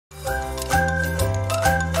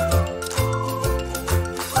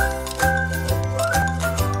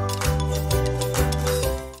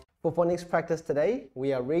For phonics practice today,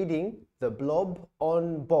 we are reading the Blob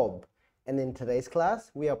on Bob. And in today's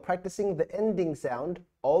class, we are practicing the ending sound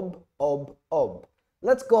ob, ob, ob.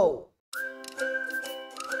 Let's go!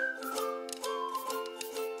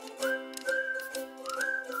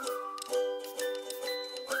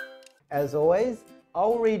 As always,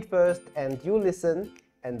 I'll read first and you listen,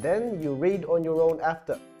 and then you read on your own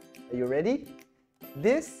after. Are you ready?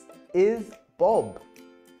 This is Bob.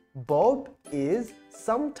 Bob is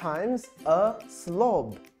sometimes a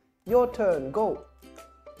slob. Your turn, go.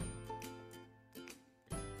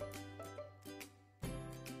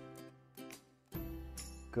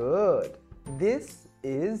 Good. This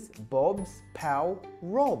is Bob's pal,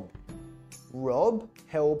 Rob. Rob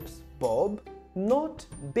helps Bob not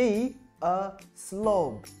be a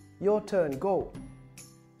slob. Your turn, go.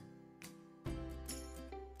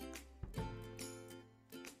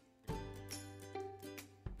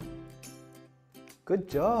 Good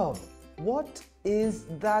job. What is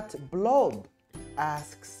that blob?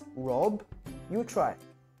 Asks Rob. You try.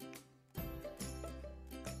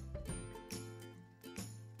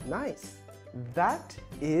 Nice. That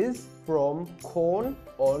is from corn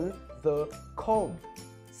on the cob,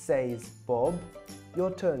 says Bob.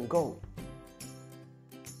 Your turn, go.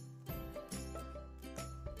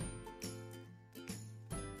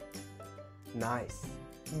 Nice.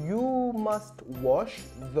 You must wash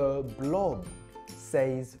the blob,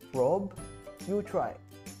 says Rob. You try.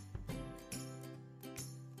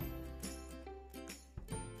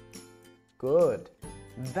 Good.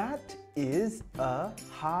 That is a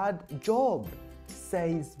hard job,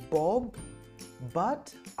 says Bob,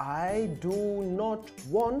 but I do not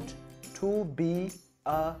want to be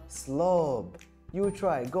a slob. You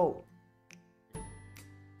try, go.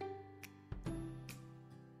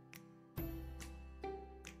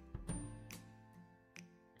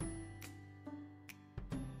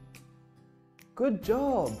 Good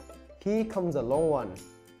job. Here comes a long one.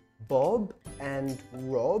 Bob and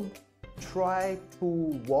Rob try to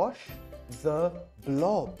wash the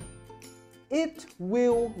blob. It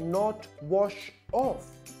will not wash off.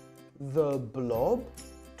 The blob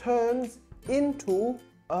turns into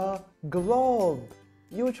a glob.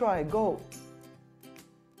 You try, go.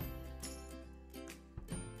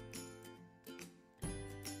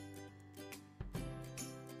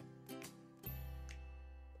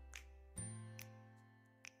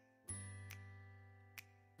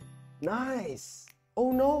 Nice.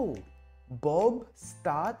 Oh no. Bob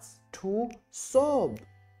starts to sob.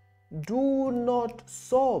 Do not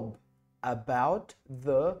sob about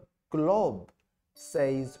the glob,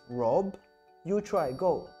 says Rob. You try,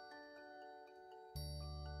 go.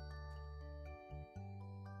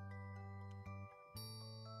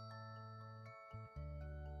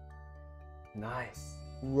 Nice.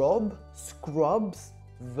 Rob scrubs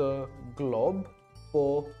the glob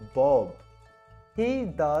for Bob. He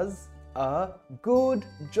does a good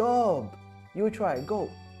job. You try, go.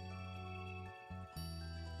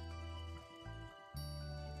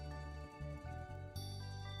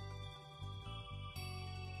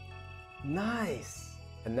 Nice.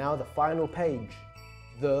 And now the final page.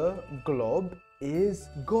 The glob is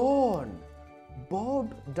gone.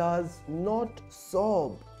 Bob does not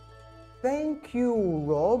sob. Thank you,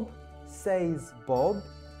 Rob, says Bob.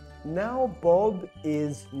 Now Bob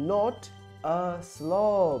is not a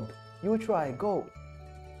slob. You try, go.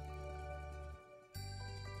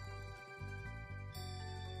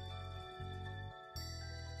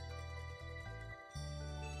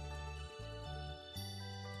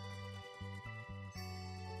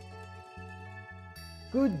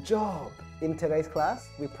 Good job! In today's class,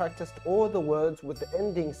 we practiced all the words with the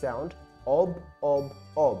ending sound ob, ob,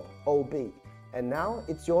 ob, ob. And now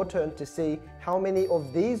it's your turn to see how many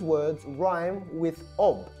of these words rhyme with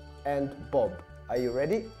ob and bob. Are you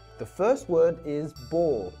ready? The first word is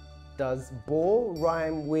ball. Does ball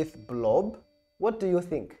rhyme with blob? What do you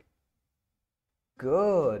think?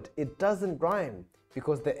 Good! It doesn't rhyme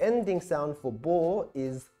because the ending sound for ball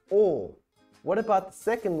is o. What about the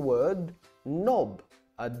second word, knob?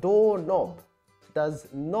 A doorknob. Does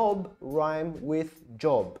knob rhyme with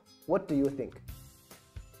job? What do you think?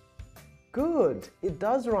 Good! It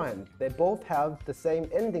does rhyme. They both have the same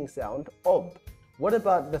ending sound, ob. What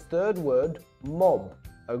about the third word, mob?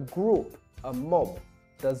 A group, a mob.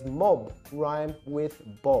 Does mob rhyme with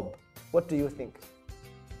bob? What do you think?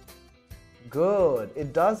 Good!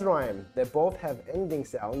 It does rhyme. They both have ending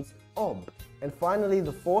sounds, ob. And finally,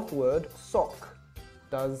 the fourth word, sock.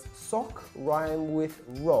 Does sock rhyme with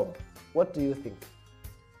rob? What do you think?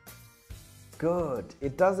 Good.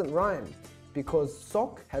 It doesn't rhyme because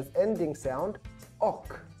sock has ending sound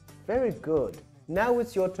ok. Very good. Now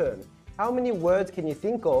it's your turn. How many words can you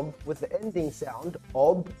think of with the ending sound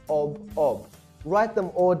ob, ob, ob? Write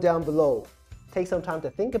them all down below. Take some time to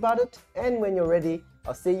think about it, and when you're ready,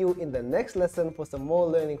 I'll see you in the next lesson for some more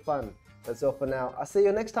learning fun. That's all for now. I'll see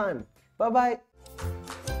you next time. Bye-bye.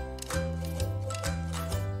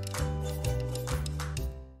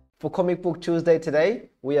 For Comic Book Tuesday today,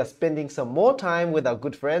 we are spending some more time with our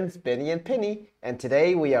good friends Benny and Penny, and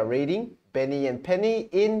today we are reading Benny and Penny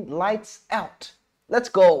in Lights Out. Let's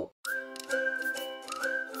go!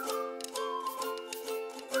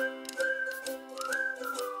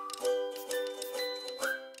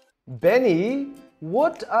 Benny,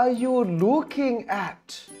 what are you looking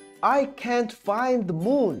at? I can't find the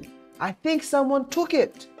moon. I think someone took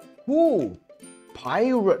it. Who?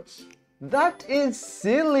 Pirates. That is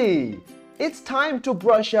silly. It's time to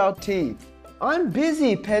brush our teeth. I'm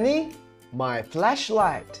busy, Penny. My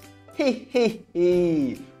flashlight. Hee hee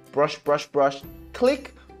hee. Brush, brush, brush.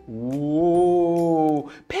 Click.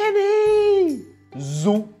 Whoa. Penny!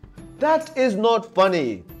 Zoop. That is not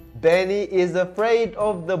funny. Benny is afraid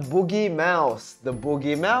of the boogie mouse. The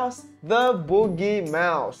boogie mouse? The boogie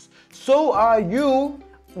mouse. So are you.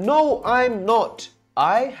 No, I'm not.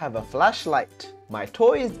 I have a flashlight. My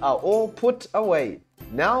toys are all put away.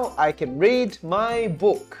 Now I can read my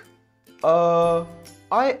book. I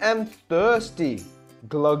am thirsty.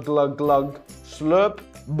 Glug, glug, glug. Slurp,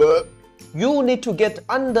 burp. You need to get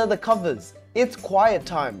under the covers. It's quiet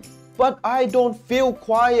time. But I don't feel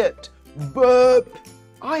quiet. Burp.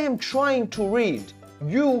 I am trying to read.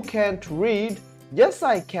 You can't read. Yes,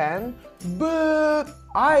 I can. Burp.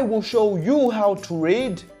 I will show you how to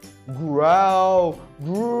read. Growl,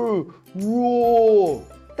 grr, roar.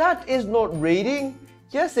 That is not reading.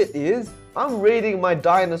 Yes, it is. I'm reading my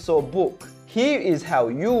dinosaur book. Here is how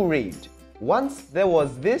you read. Once there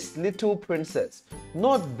was this little princess.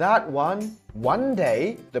 Not that one. One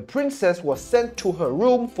day, the princess was sent to her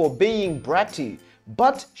room for being bratty.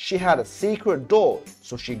 But she had a secret door,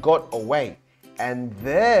 so she got away. And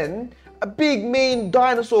then a big mean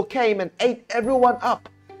dinosaur came and ate everyone up.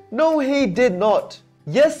 No, he did not.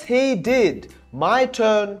 Yes, he did. My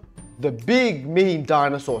turn. The big mean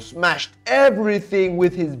dinosaur smashed everything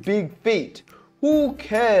with his big feet. Who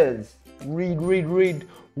cares? Read, read, read.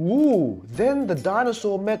 Ooh, then the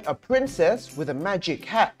dinosaur met a princess with a magic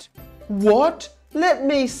hat. What? Let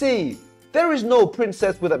me see. There is no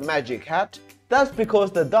princess with a magic hat. That's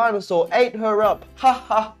because the dinosaur ate her up. Ha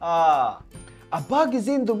ha ha. A bug is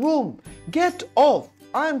in the room. Get off.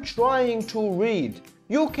 I'm trying to read.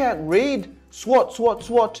 You can't read. Swat, swat,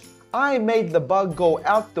 swat. I made the bug go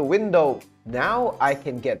out the window. Now I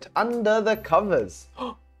can get under the covers.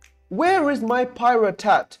 Where is my pirate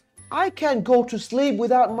hat? I can't go to sleep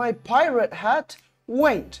without my pirate hat.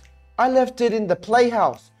 Wait, I left it in the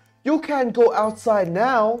playhouse. You can't go outside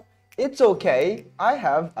now. It's okay. I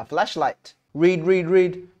have a flashlight. Read, read,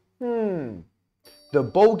 read. The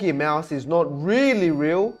bogey mouse is not really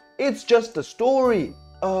real. It's just a story.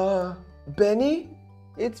 Benny?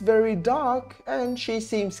 It's very dark and she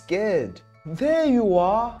seems scared. There you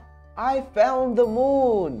are. I found the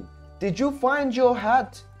moon. Did you find your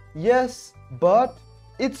hat? Yes, but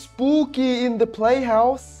it's spooky in the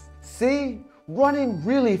playhouse. See? Running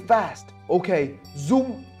really fast. Okay,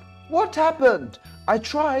 zoom. What happened? I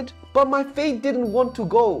tried, but my feet didn't want to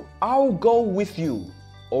go. I'll go with you.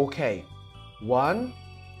 Okay. 1,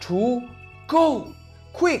 2, go!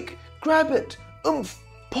 Quick, grab it.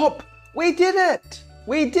 Pop. We did it!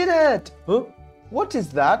 We did it! Huh? What is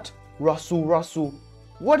that? Rustle, rustle.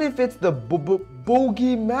 What if it's the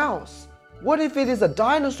bogey mouse? What if it is a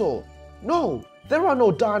dinosaur? No, there are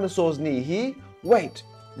no dinosaurs near here. Wait,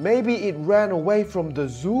 maybe it ran away from the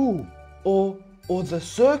zoo or the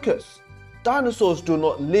circus. Dinosaurs do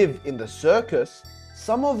not live in the circus.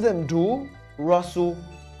 Some of them do. Rustle.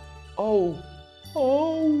 Oh,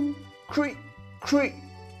 creak, creak.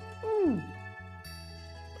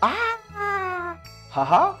 Ah! Ha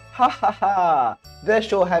ha ha ha ha! They're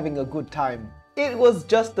sure having a good time. It was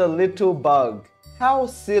just a little bug. How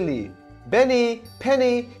silly. Benny,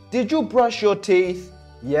 Penny, did you brush your teeth?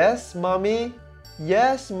 Yes, Mommy.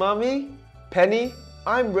 Yes, Mommy. Penny,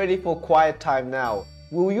 I'm ready for quiet time now.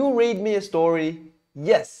 Will you read me a story?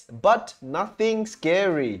 Yes, but nothing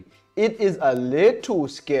scary. It is a little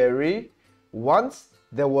scary. Once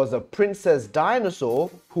there was a princess dinosaur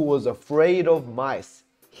who was afraid of mice.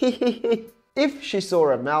 If she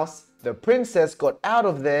saw a mouse, the princess got out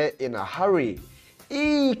of there in a hurry.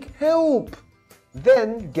 Eek, help!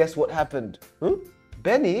 Then guess what happened?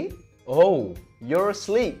 Benny? Oh, you're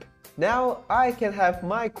asleep. Now I can have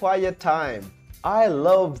my quiet time. I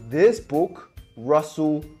love this book.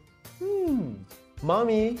 Rustle.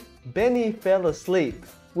 Mommy, Benny fell asleep.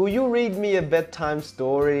 Will you read me a bedtime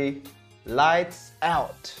story? Lights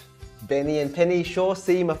out. Benny and Penny sure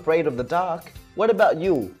seem afraid of the dark. What about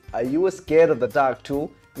you? Are you scared of the dark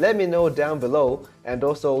too? Let me know down below, and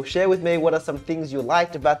also share with me what are some things you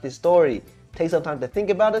liked about this story. Take some time to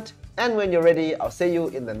think about it, and when you're ready, I'll see you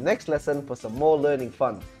in the next lesson for some more learning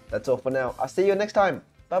fun. That's all for now. I'll see you next time.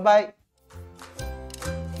 Bye bye.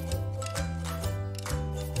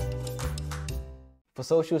 For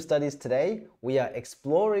social studies today, we are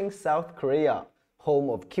exploring South Korea, home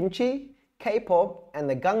of kimchi, K-pop, and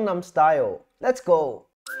the Gangnam Style. Let's go!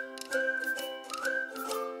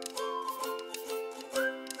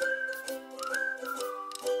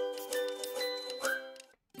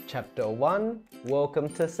 Chapter 1. Welcome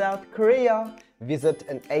to South Korea. Visit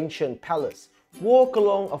an ancient palace. Walk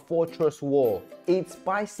along a fortress wall. Eat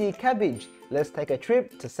spicy cabbage. Let's take a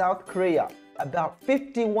trip to South Korea. About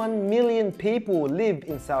 51 million people live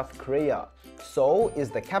in South Korea. Seoul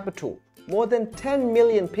is the capital. More than 10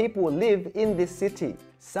 million people live in this city.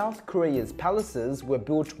 South Korea's palaces were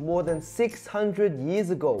built more than 600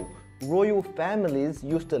 years ago. Royal families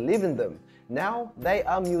used to live in them. Now they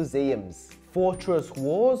are museums. Fortress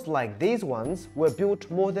walls like these ones were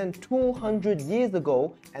built more than 200 years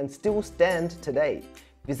ago and still stand today.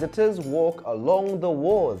 Visitors walk along the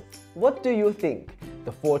walls. What do you think?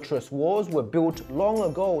 The fortress walls were built long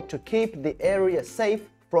ago to keep the area safe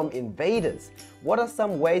from invaders. What are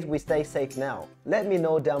some ways we stay safe now? Let me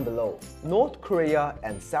know down below. North Korea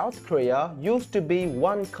and South Korea used to be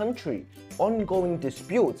one country. Ongoing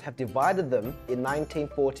disputes have divided them in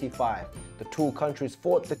 1945. The two countries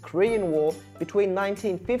fought the Korean War between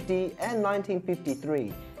 1950 and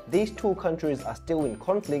 1953. These two countries are still in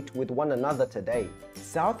conflict with one another today.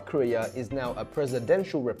 South Korea is now a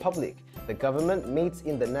presidential republic. The government meets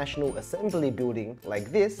in the National Assembly building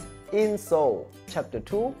like this in Seoul. Chapter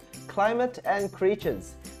 2. Climate and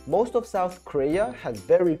creatures. Most of South Korea has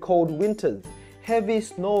very cold winters. Heavy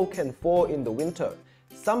snow can fall in the winter.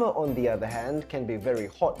 Summer, on the other hand, can be very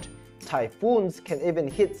hot. Typhoons can even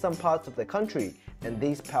hit some parts of the country, and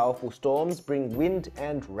these powerful storms bring wind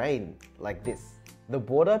and rain, like this. The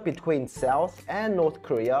border between South and North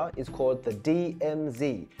Korea is called the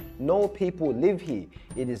DMZ. No people live here.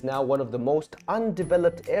 It is now one of the most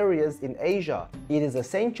undeveloped areas in Asia. It is a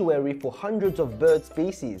sanctuary for hundreds of bird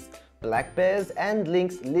species. Black bears and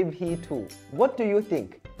lynx live here too. What do you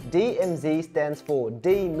think? DMZ stands for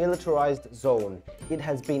Demilitarized Zone. It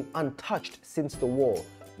has been untouched since the war.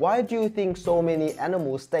 Why do you think so many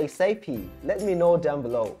animals stay safe here? Let me know down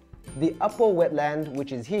below. The upper wetland,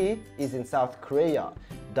 which is here, is in South Korea.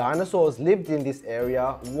 Dinosaurs lived in this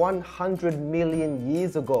area 100 million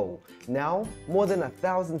years ago. Now, more than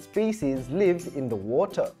 1,000 species live in the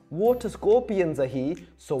water. Water scorpions are here,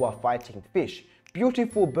 so are fighting fish.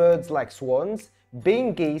 Beautiful birds like swans,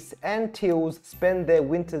 bean geese, and teals spend their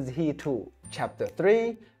winters here too. Chapter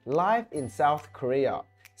 3. Life in South Korea.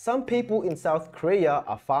 Some people in South Korea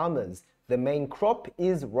are farmers. The main crop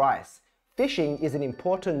is rice. Fishing is an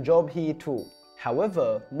important job here too.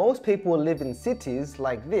 However, most people live in cities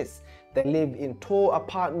like this. They live in tall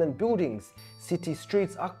apartment buildings. City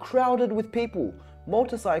streets are crowded with people.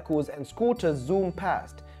 Motorcycles and scooters zoom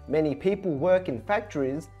past. Many people work in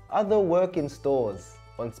factories, others work in stores.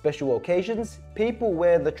 On special occasions, people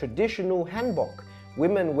wear the traditional hanbok.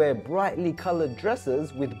 Women wear brightly colored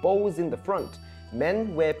dresses with bows in the front.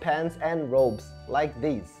 Men wear pants and robes, like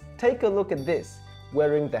these. Take a look at this.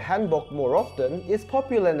 Wearing the hanbok more often is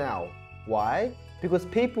popular now. Why? Because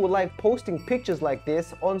people like posting pictures like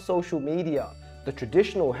this on social media. The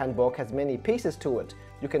traditional hanbok has many pieces to it.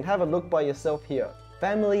 You can have a look by yourself here.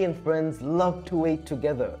 Family and friends love to eat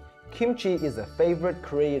together. Kimchi is a favorite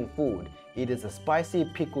Korean food. It is a spicy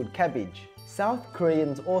pickled cabbage. South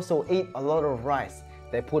Koreans also eat a lot of rice.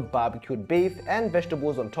 They put barbecued beef and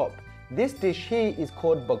vegetables on top. This dish here is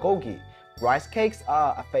called bulgogi. Rice cakes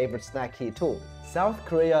are a favorite snack here too. South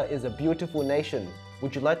Korea is a beautiful nation.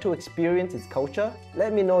 Would you like to experience its culture?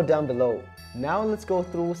 Let me know down below. Now let's go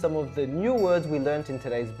through some of the new words we learned in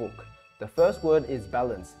today's book. The first word is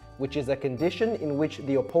balance, which is a condition in which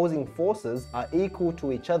the opposing forces are equal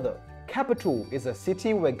to each other. Capital is a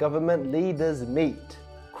city where government leaders meet.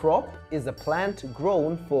 Crop is a plant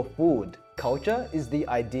grown for food. Culture is the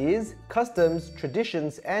ideas, customs,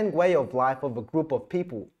 traditions, and way of life of a group of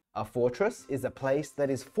people. A fortress is a place that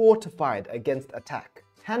is fortified against attack.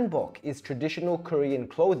 Hanbok is traditional Korean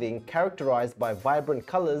clothing characterized by vibrant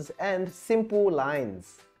colors and simple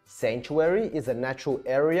lines. Sanctuary is a natural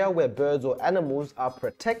area where birds or animals are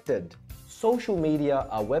protected. Social media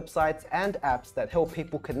are websites and apps that help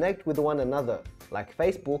people connect with one another. like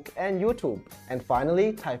Facebook and YouTube. And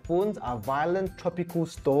finally, typhoons are violent tropical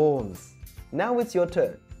storms. Now it's your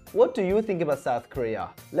turn. What do you think about South Korea?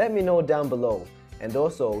 Let me know down below. And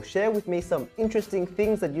also, share with me some interesting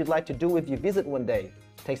things that you'd like to do if you visit one day.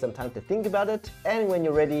 Take some time to think about it, and when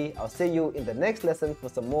you're ready, I'll see you in the next lesson for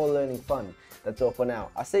some more learning fun. That's all for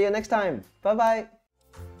now. I'll see you next time. Bye-bye.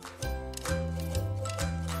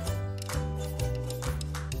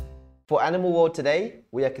 For Animal World today,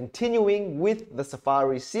 we are continuing with the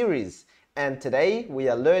Safari series. And today, we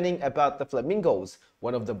are learning about the flamingos,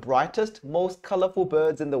 one of the brightest, most colorful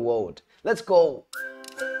birds in the world. Let's go!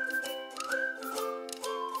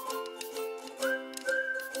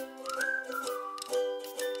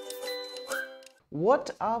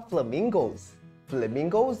 What are flamingos?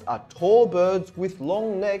 Flamingos are tall birds with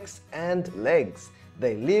long necks and legs.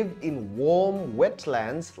 They live in warm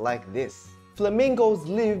wetlands like this. Flamingos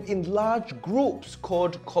live in large groups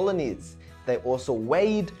called colonies. They also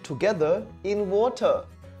wade together in water.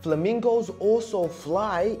 Flamingos also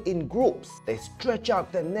fly in groups. They stretch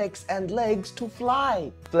out their necks and legs to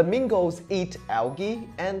fly. Flamingos eat algae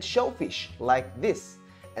and shellfish like this.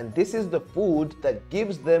 And this is the food that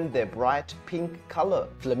gives them their bright pink color.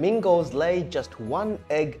 Flamingos lay just one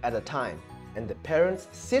egg at a time, and the parents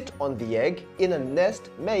sit on the egg in a nest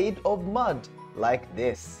made of mud, like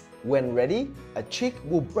this. When ready, a chick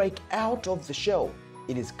will break out of the shell.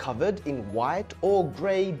 It is covered in white or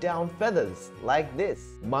gray down feathers, like this.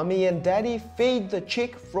 Mommy and daddy feed the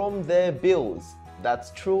chick from their bills.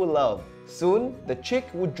 That's true love. Soon, the chick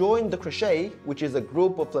will join the crochet, which is a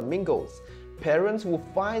group of flamingos. Parents will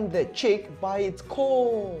find their chick by its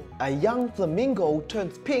call. A young flamingo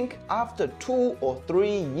turns pink after 2 or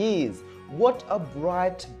 3 years. What a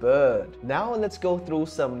bright bird. Now let's go through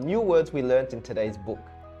some new words we learned in today's book.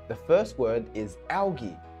 The first word is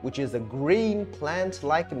algae, which is a green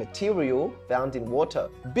plant-like material found in water.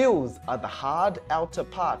 Bills are the hard outer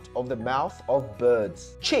part of the mouth of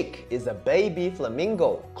birds. Chick is a baby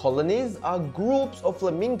flamingo. Colonies are groups of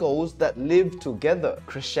flamingos that live together.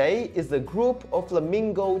 Crochet is a group of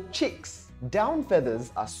flamingo chicks. Down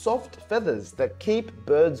feathers are soft feathers that keep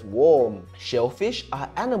birds warm. Shellfish are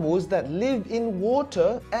animals that live in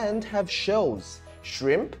water and have shells.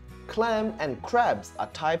 Shrimp, clam and crabs are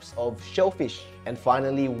types of shellfish. And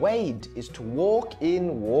finally, wade is to walk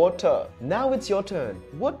in water. Now it's your turn.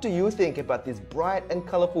 What do you think about this bright and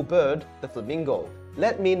colorful bird, the flamingo?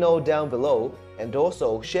 Let me know down below, and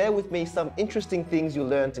also share with me some interesting things you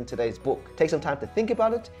learned in today's book. Take some time to think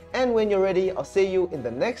about it, and when you're ready, I'll see you in the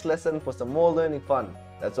next lesson for some more learning fun.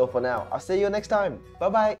 That's all for now. I'll see you next time.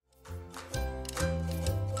 Bye-bye.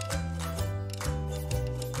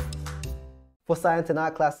 For Science and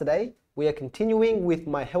Art class today, we are continuing with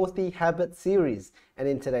my Healthy Habits series, and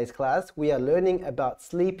in today's class, we are learning about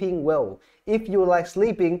sleeping well. If you like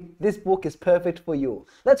sleeping, this book is perfect for you.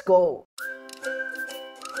 Let's go!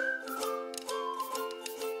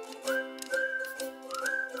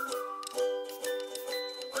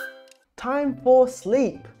 Time for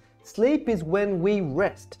sleep. Sleep is when we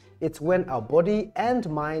rest. It's when our body and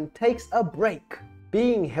mind takes a break.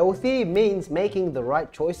 Being healthy means making the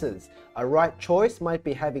right choices. A right choice might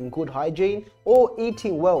be having good hygiene or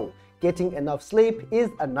eating well. Getting enough sleep is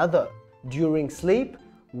another. During sleep,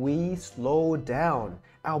 we slow down.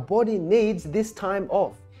 Our body needs this time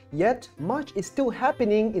off. Yet, much is still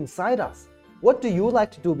happening inside us. What do you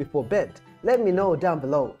like to do before bed? Let me know down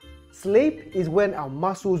below. Sleep is when our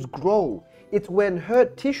muscles grow. It's when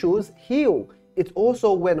hurt tissues heal. It's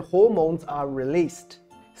also when hormones are released.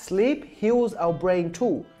 Sleep heals our brain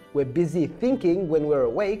too. We're busy thinking when we're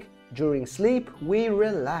awake. During sleep, we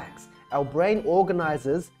relax. Our brain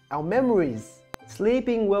organizes our memories.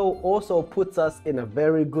 Sleeping well also puts us in a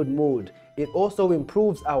very good mood. It also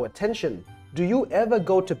improves our attention. Do you ever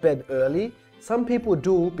go to bed early? Some people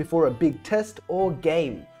do before a big test or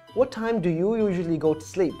game. What time do you usually go to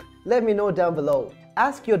sleep? Let me know down below.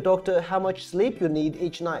 Ask your doctor how much sleep you need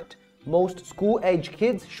each night. Most school-age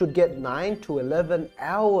kids should get 9 to 11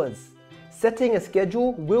 hours. Setting a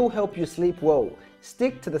schedule will help you sleep well.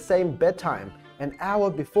 Stick to the same bedtime. An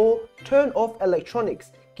hour before, turn off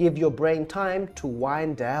electronics. Give your brain time to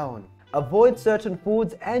wind down. Avoid certain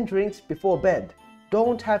foods and drinks before bed.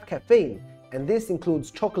 Don't have caffeine, and this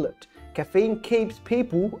includes chocolate. Caffeine keeps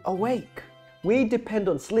people awake. We depend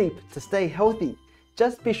on sleep to stay healthy.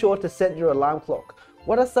 Just be sure to set your alarm clock.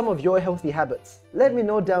 What are some of your healthy habits? Let me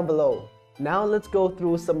know down below. Now let's go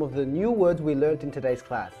through some of the new words we learned in today's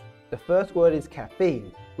class. The first word is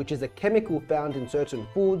caffeine, which is a chemical found in certain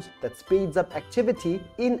foods that speeds up activity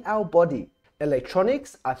in our body.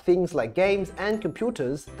 Electronics are things like games and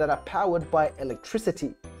computers that are powered by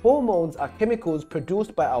electricity. Hormones are chemicals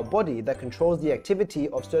produced by our body that controls the activity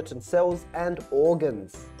of certain cells and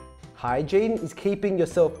organs. Hygiene is keeping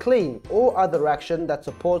yourself clean or other action that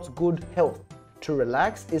supports good health. To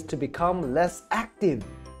relax is to become less active.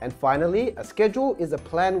 And finally, a schedule is a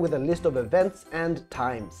plan with a list of events and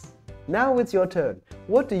times. Now it's your turn.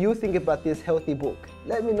 What do you think about this healthy book?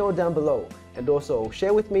 Let me know down below. And also,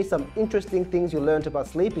 share with me some interesting things you learned about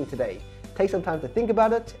sleeping today. Take some time to think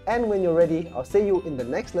about it, and when you're ready, I'll see you in the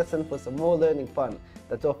next lesson for some more learning fun.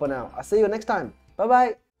 That's all for now. I'll see you next time.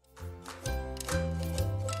 Bye-bye.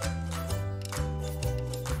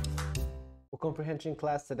 For comprehension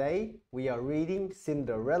class today, we are reading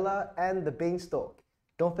Cinderella and the Beanstalk.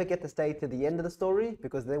 Don't forget to stay to the end of the story,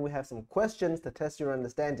 because then we have some questions to test your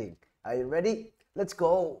understanding. Are you ready? Let's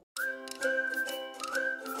go!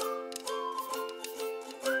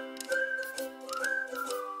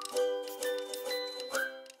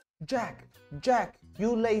 Jack, Jack,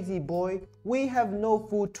 you lazy boy, we have no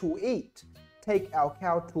food to eat. Take our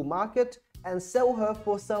cow to market and sell her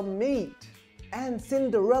for some meat. And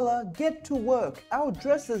Cinderella, get to work, our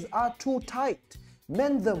dresses are too tight.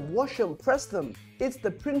 Mend them, wash them, press them, it's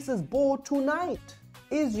the prince's ball tonight.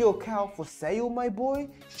 Is your cow for sale, my boy?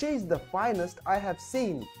 She's the finest I have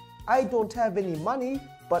seen. I don't have any money,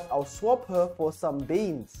 but I'll swap her for some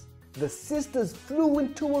beans. The sisters flew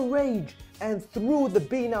into a rage and threw the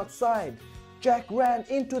bean outside. Jack ran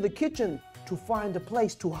into the kitchen to find a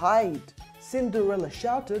place to hide. Cinderella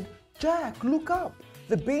shouted, Jack, look up!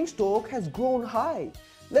 The beanstalk has grown high.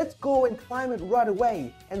 Let's go and climb it right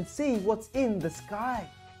away and see what's in the sky.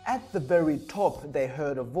 At the very top they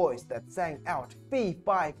heard a voice that sang out, fee,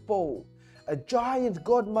 fi, fo. A giant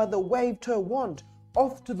godmother waved her wand,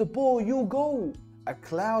 off to the ball you go. A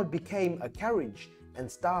cloud became a carriage, and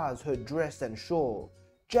stars her dress and shawl.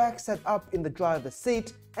 Jack sat up in the driver's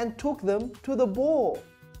seat and took them to the ball.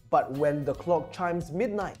 But when the clock chimes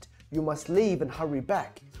midnight, you must leave and hurry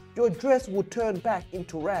back. Your dress will turn back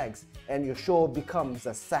into rags, and your shawl becomes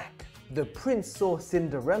a sack. The prince saw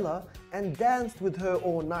Cinderella and danced with her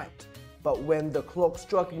all night. But when the clock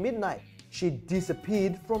struck midnight, she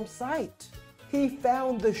disappeared from sight. He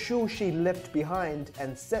found the shoe she left behind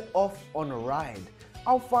and set off on a ride.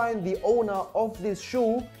 I'll find the owner of this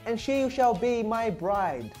shoe, and she shall be my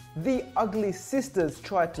bride. The ugly sisters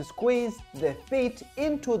tried to squeeze their feet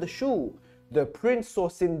into the shoe. The prince saw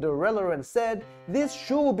Cinderella and said, this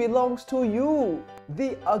shoe belongs to you.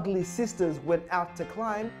 The ugly sisters went out to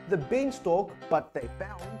climb the beanstalk, but they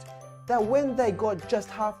found that when they got just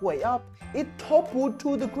halfway up, it toppled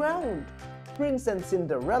to the ground. Prince and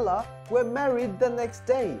Cinderella were married the next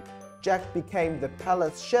day. Jack became the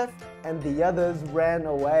palace chef and the others ran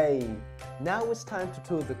away. Now it's time to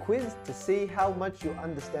do the quiz to see how much you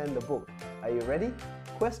understand the book. Are you ready?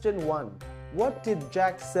 Question 1. What did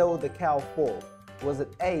Jack sell the cow for? Was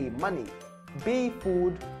it A, money, B,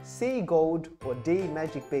 food, C, gold, or D,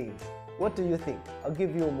 magic beans? What do you think? I'll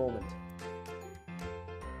give you a moment.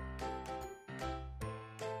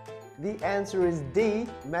 The answer is D,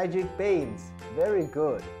 magic beans. Very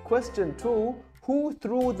good. Question 2. Who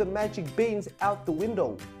threw the magic beans out the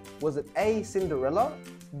window? Was it A, Cinderella,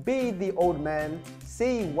 B, the old man,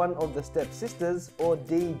 C, one of the stepsisters, or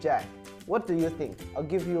D, Jack? What do you think? I'll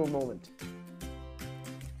give you a moment.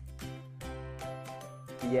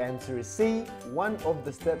 The answer is C, one of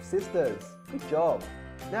the stepsisters. Good job.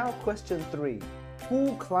 Now question 3.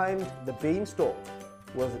 Who climbed the beanstalk?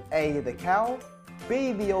 Was it A, the cow,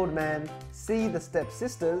 B, the old man, C, the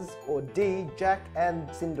stepsisters, or D, Jack and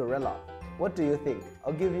Cinderella? What do you think?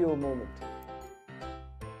 I'll give you a moment.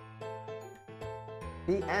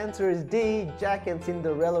 The answer is D, Jack and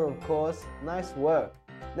Cinderella, of course. Nice work.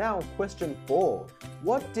 Now question 4.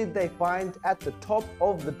 What did they find at the top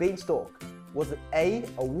of the beanstalk? Was it A,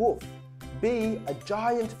 a wolf, B, a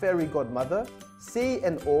giant fairy godmother, C,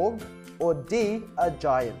 an orc, or D, a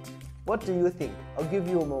giant? What do you think? I'll give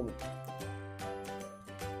you a moment.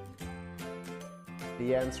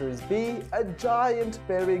 The answer is B, a giant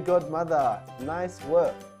fairy godmother. Nice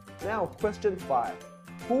work. Now question 5.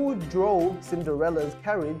 Who drove Cinderella's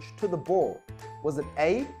carriage to the ball? Was it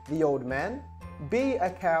A, the old man, B, a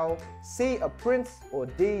cow, C, a prince, or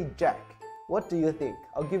D, Jack? What do you think?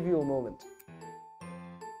 I'll give you a moment.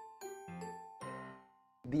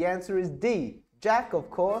 The answer is D, Jack, of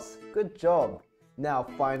course. Good job. Now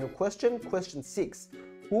final question, question 6.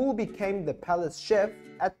 Who became the palace chef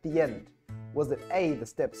at the end? Was it A, the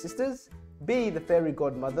stepsisters, B, the fairy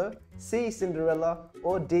godmother, C, Cinderella,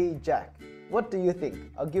 or D, Jack? What do you think?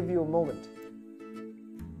 I'll give you a moment.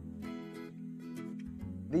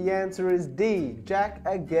 The answer is D, Jack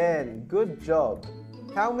again. Good job.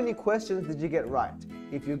 How many questions did you get right?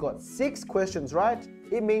 If you got 6 questions right,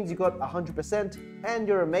 it means you got 100% and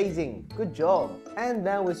you're amazing. Good job. And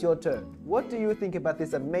now it's your turn. What do you think about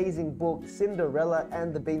this amazing book, Cinderella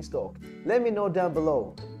and the Beanstalk? Let me know down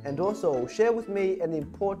below. And also share with me an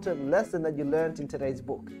important lesson that you learned in today's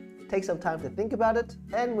book. Take some time to think about it,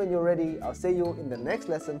 and when you're ready, I'll see you in the next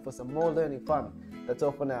lesson for some more learning fun. That's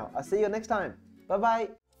all for now. I'll see you next time. Bye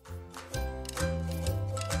bye.